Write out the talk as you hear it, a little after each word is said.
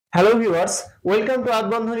Hello viewers, welcome to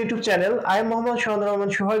Earthbondhon YouTube channel. I am Mohammad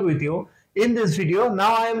Shohaig with you. In this video,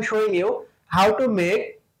 now I am showing you how to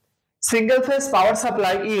make single phase power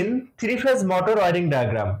supply in three-phase motor wiring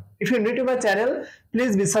diagram. If you are new to my channel,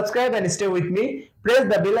 please be subscribed and stay with me. Press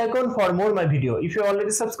the bell icon for more my video. If you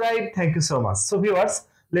already subscribed, thank you so much. So viewers,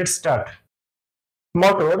 let's start.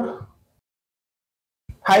 Motor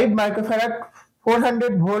 5 microfarad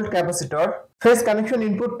 400 volt capacitor, phase connection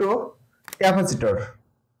input to capacitor.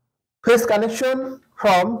 Phase connection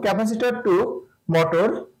from capacitor to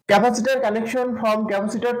motor, capacitor connection from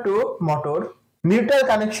capacitor to motor, neutral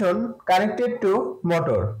connection connected to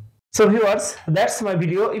motor. So viewers, that's my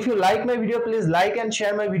video. If you like my video, please like and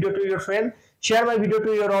share my video to your friend. Share my video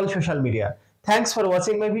to your all social media. Thanks for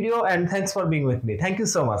watching my video and thanks for being with me. Thank you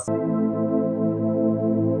so much.